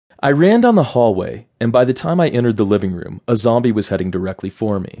I ran down the hallway, and by the time I entered the living room, a zombie was heading directly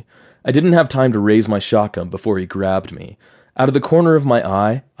for me. I didn't have time to raise my shotgun before he grabbed me. Out of the corner of my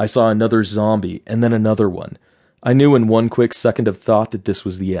eye, I saw another zombie, and then another one. I knew in one quick second of thought that this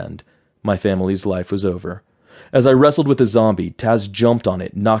was the end. My family's life was over. As I wrestled with the zombie, Taz jumped on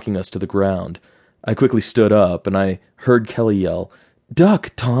it, knocking us to the ground. I quickly stood up, and I heard Kelly yell,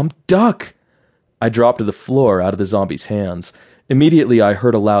 "Duck, Tom, duck!" I dropped to the floor out of the zombie's hands. Immediately I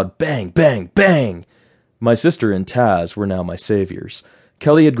heard a loud bang, bang, bang! My sister and Taz were now my saviors.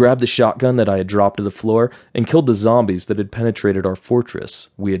 Kelly had grabbed the shotgun that I had dropped to the floor and killed the zombies that had penetrated our fortress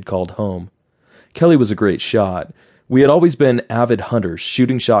we had called home. Kelly was a great shot. We had always been avid hunters,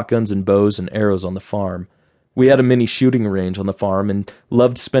 shooting shotguns and bows and arrows on the farm. We had a mini shooting range on the farm and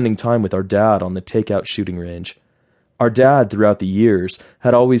loved spending time with our dad on the takeout shooting range. Our dad, throughout the years,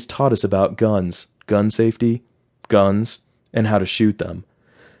 had always taught us about guns, gun safety, guns, and how to shoot them.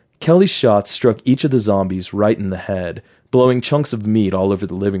 Kelly's shots struck each of the zombies right in the head, blowing chunks of meat all over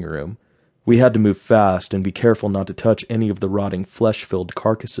the living room. We had to move fast and be careful not to touch any of the rotting flesh-filled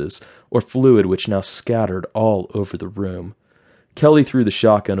carcasses or fluid which now scattered all over the room. Kelly threw the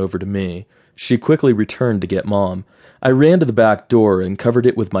shotgun over to me. She quickly returned to get Mom. I ran to the back door and covered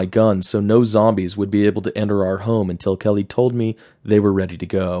it with my gun so no zombies would be able to enter our home until Kelly told me they were ready to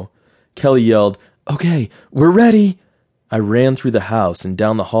go. Kelly yelled, "Okay, we're ready!" I ran through the house and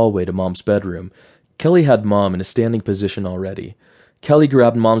down the hallway to Mom's bedroom. Kelly had Mom in a standing position already. Kelly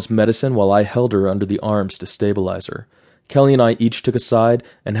grabbed Mom's medicine while I held her under the arms to stabilize her. Kelly and I each took a side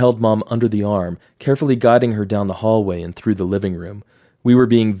and held Mom under the arm, carefully guiding her down the hallway and through the living room. We were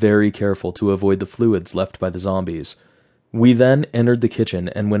being very careful to avoid the fluids left by the zombies. We then entered the kitchen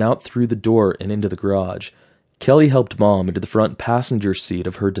and went out through the door and into the garage. Kelly helped Mom into the front passenger seat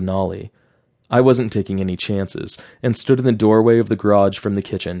of her Denali. I wasn't taking any chances, and stood in the doorway of the garage from the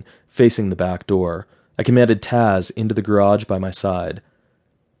kitchen, facing the back door. I commanded Taz into the garage by my side.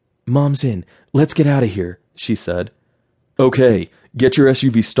 "Mom's in. Let's get out of here," she said. "Okay, get your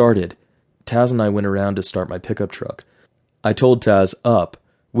SUV started." Taz and I went around to start my pickup truck. I told Taz up,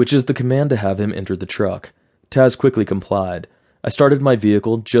 which is the command to have him enter the truck. Taz quickly complied. I started my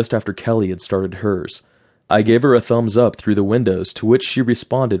vehicle just after Kelly had started hers. I gave her a thumbs up through the windows, to which she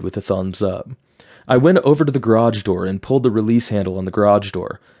responded with a thumbs up. I went over to the garage door and pulled the release handle on the garage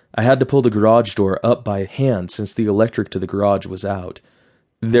door. I had to pull the garage door up by hand since the electric to the garage was out.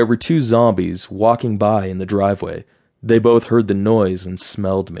 There were two zombies walking by in the driveway. They both heard the noise and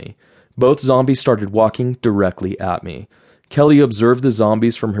smelled me. Both zombies started walking directly at me. Kelly observed the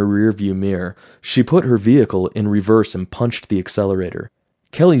zombies from her rearview mirror. She put her vehicle in reverse and punched the accelerator.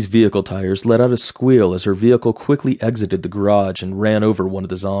 Kelly's vehicle tires let out a squeal as her vehicle quickly exited the garage and ran over one of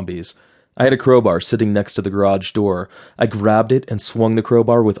the zombies. I had a crowbar sitting next to the garage door. I grabbed it and swung the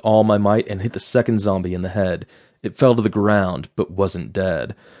crowbar with all my might and hit the second zombie in the head. It fell to the ground, but wasn't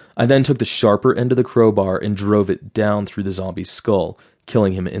dead. I then took the sharper end of the crowbar and drove it down through the zombie's skull,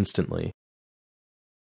 killing him instantly.